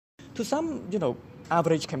to some,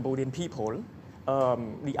 average Cambodian people,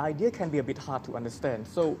 the idea can be a bit hard to understand.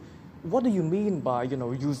 So, what do you mean by,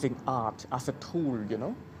 using art as a tool,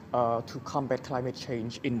 to combat climate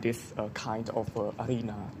change in this kind of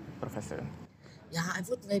arena, Professor? Yeah, I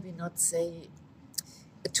would maybe not say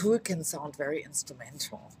a tool can sound very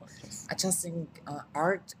instrumental. Yes. I just think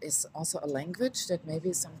art is also a language that maybe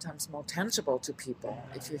is sometimes more tangible to people.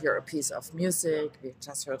 If you hear a piece of music, we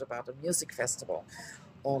just heard about a music festival,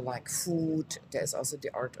 or like food, there's also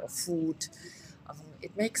the art of food.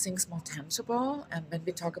 It makes things more tangible. And when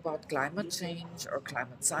we talk about climate change or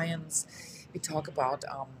climate science, we talk about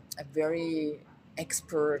a very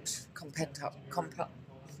expert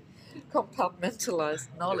compartmentalized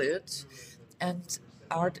knowledge, and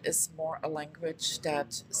art is more a language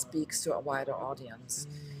that speaks to a wider audience.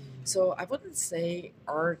 So I wouldn't say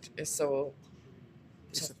art is so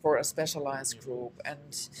just for a specialized group,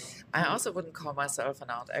 and I also wouldn't call myself an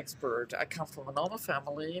art expert. I come from a normal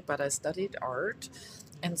family, but I studied art,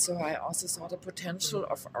 and so I also saw the potential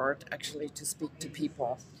of art actually to speak to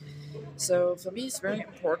people. So for me, it's very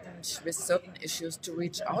important with certain issues to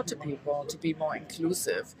reach out to people, to be more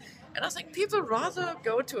inclusive. And I think people rather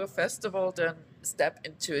go to a festival than step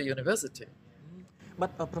into a university.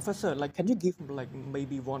 But Professor, can you give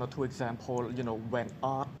maybe one or two examples, when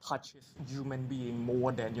art touches human being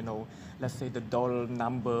more than, let's say the dollar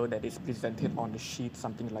number that is presented on the sheet,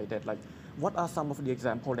 something like that. What are some of the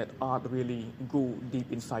examples that art really go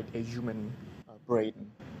deep inside a human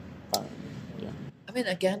brain? Yeah. I mean,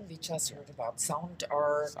 again, we just heard about sound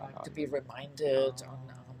art, to be reminded on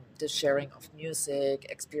the sharing of music,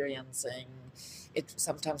 experiencing. It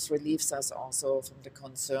sometimes relieves us also from the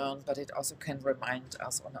concern, but it also can remind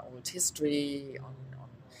us on our old history, on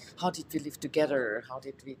how did we live together, how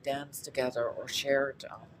did we dance together, or shared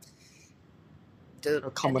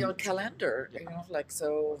the annual calendar. Yeah.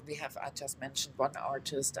 So we have, I just mentioned one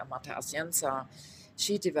artist, Amata Asienza.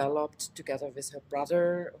 She developed, together with her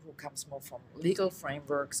brother, who comes more from legal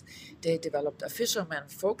frameworks, they developed a fisherman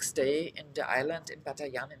folks day in the island in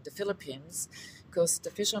Batayan in the Philippines, because the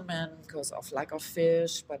fishermen, because of lack of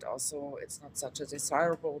fish, but also it's not such a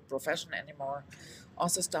desirable profession anymore,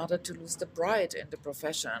 also started to lose the pride in the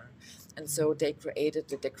profession. And so they created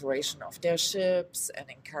the decoration of their ships and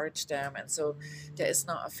encouraged them. And so there is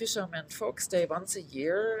now a fisherman folks day once a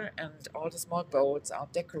year, and all the small boats are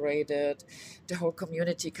decorated. The whole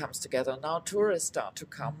community comes together. Now tourists start to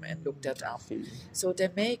come and look that up. So they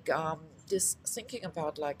make this thinking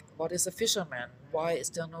about what is a fisherman? Why is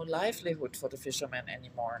there no livelihood for the fisherman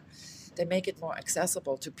anymore? They make it more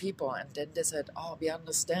accessible to people, and then they said, oh, we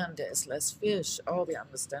understand there is less fish. Oh, we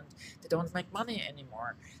understand they don't make money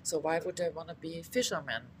anymore. So why would they want to be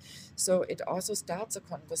fishermen? So it also starts a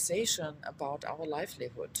conversation about our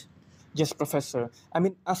livelihood. Yes, Professor. I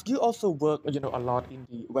mean, as you also work, a lot in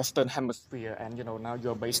the Western Hemisphere, and now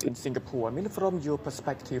you're based in Singapore. I mean, from your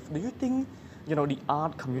perspective, do you think, the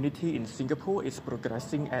art community in Singapore is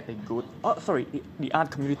progressing at a good? Oh, sorry, the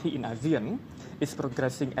art community in ASEAN is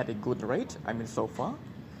progressing at a good rate. I mean, so far.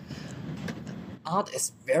 Art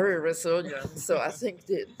is very resilient, so I think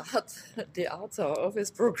the arts are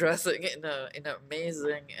always progressing in an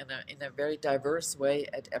amazing, in a very diverse way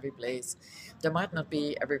at every place. There might not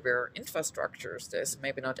be everywhere infrastructures. There's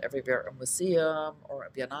maybe not everywhere a museum or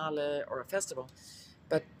a biennale or a festival,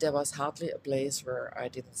 but there was hardly a place where I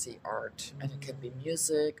didn't see art. And it can be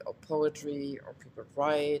music or poetry, or people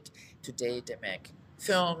write. Today they make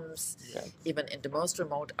films. Yes. Even in the most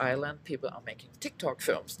remote island, people are making TikTok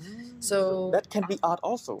films. So that can be art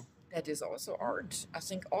also. That is also art. I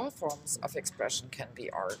think all forms of expression can be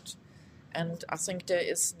art. And I think there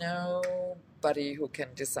is nobody who can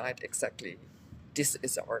decide exactly this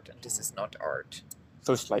is art and this is not art.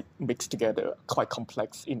 So it's mixed together, quite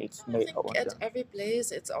complex in its I think at every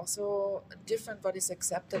place it's also different what is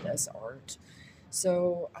accepted as art.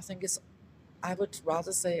 So I think I would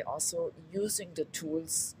rather say also using the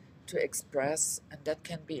tools to express, and that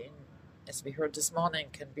can be, as we heard this morning,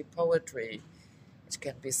 can be poetry, it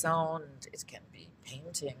can be sound, it can be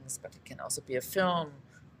paintings, but it can also be a film,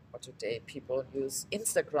 or today people use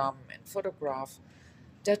Instagram and photograph.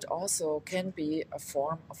 That also can be a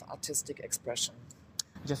form of artistic expression.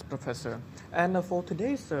 Yes, Professor. And for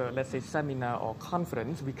today's, let's say, seminar or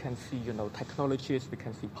conference, we can see, technologists, we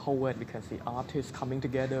can see poets, we can see artists coming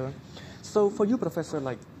together. So for you, Professor,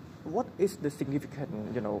 what is the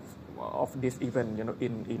significance, of this event,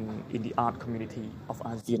 in the art community of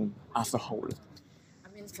ASEAN as a whole? I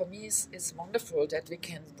mean, for me, it's wonderful that we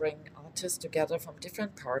can bring artists together from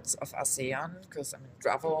different parts of ASEAN, because,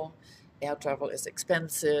 air travel is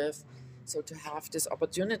expensive. So to have this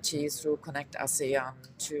opportunity through Connect ASEAN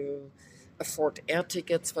to afford air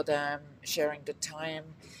tickets for them, sharing the time.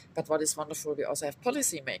 But what is wonderful, we also have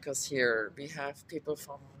policymakers here. We have people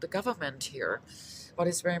from the government here. What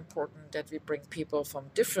is very important that we bring people from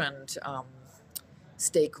different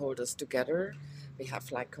stakeholders together. We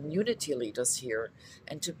have like community leaders here,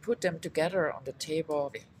 and to put them together on the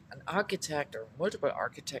table, an architect or multiple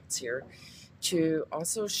architects here, to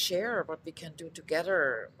also share what we can do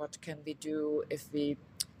together. What can we do if we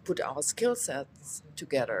put our skill sets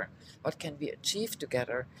together? What can we achieve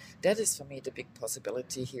together? That is for me the big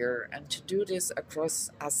possibility here. And to do this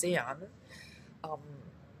across ASEAN,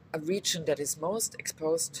 a region that is most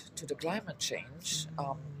exposed to the climate change,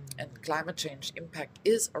 and climate change impact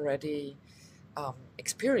is already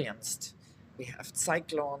experienced. We have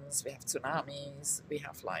cyclones, we have tsunamis, we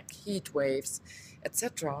have like heat waves,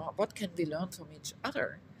 etc. What can we learn from each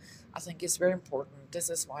other? I think is very important. This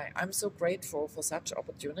is why I'm so grateful for such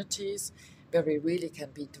opportunities where we really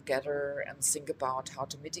can be together and think about how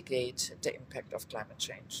to mitigate the impact of climate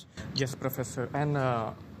change. Yes, Professor. And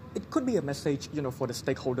it could be a message, for the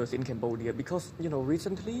stakeholders in Cambodia because,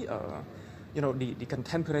 recently, the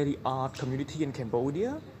contemporary art community in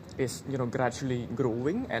Cambodia is, gradually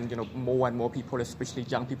growing and, more and more people, especially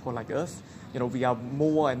young people like us, we are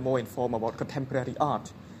more and more informed about contemporary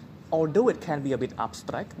art. Although it can be a bit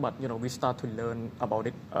abstract, but, we start to learn about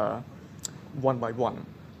it one by one.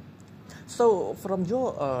 So from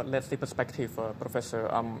your, let's say, perspective, Professor,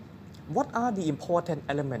 what are the important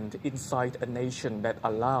elements inside a nation that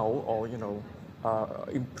allow or,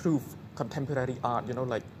 improve contemporary art?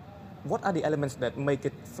 Like, what are the elements that make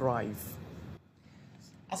it thrive?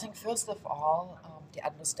 I think first of all, the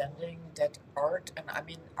understanding that art, and I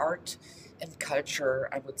mean art and culture,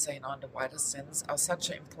 I would say now in the wider sense, are such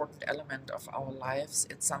an important element of our lives.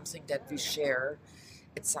 It's something that we share.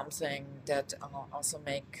 It's something that also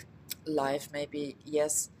make life maybe,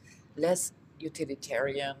 yes, less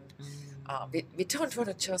utilitarian. We don't want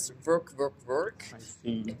to just work. I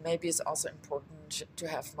see. It maybe is also important to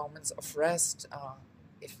have moments of rest.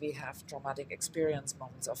 If we have traumatic experience,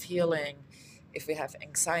 moments of healing, if we have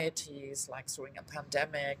anxieties like during a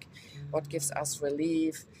pandemic, what gives us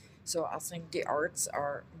relief. So I think the arts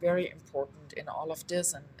are very important in all of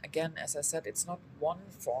this. And again, as I said, it's not one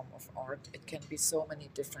form of art. It can be so many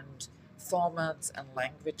different formats and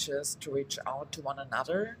languages to reach out to one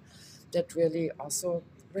another that really also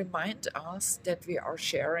remind us that we are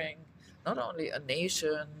sharing not only a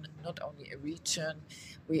nation, not only a region,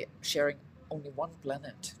 we are sharing only one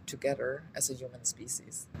planet together as a human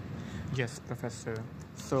species. Yes, Professor.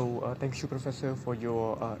 So thank you, Professor, for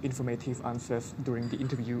your informative answers during the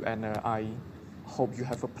interview, and I hope you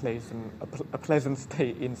have a pleasant stay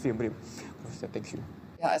in Siem Reap. Professor, thank you.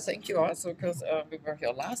 Yeah, I thank you also because we were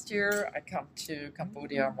here last year. I come to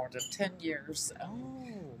Cambodia more than 10 years.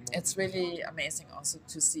 It's really amazing also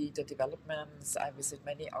to see the developments. I visit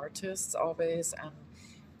many artists always, and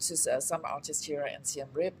some artists here in Siem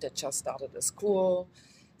Reap that just started a school.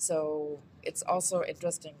 So it's also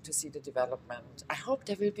interesting to see the development. I hope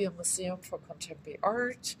there will be a museum for contemporary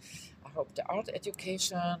art. I hope the art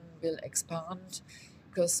education will expand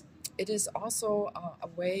because it is also a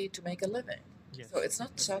way to make a living. Yes. So it's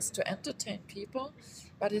not just to entertain people,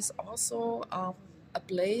 but it's also a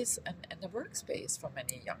place and a workspace for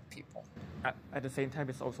many young people. At the same time,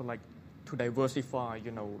 it's also like to diversify,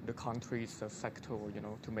 the country's sector,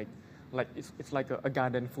 to make like it's like a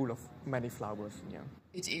garden full of many flowers. Yeah.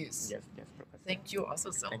 It is. Yes, Professor. Thank you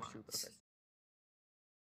also so Thank much. you, Professor.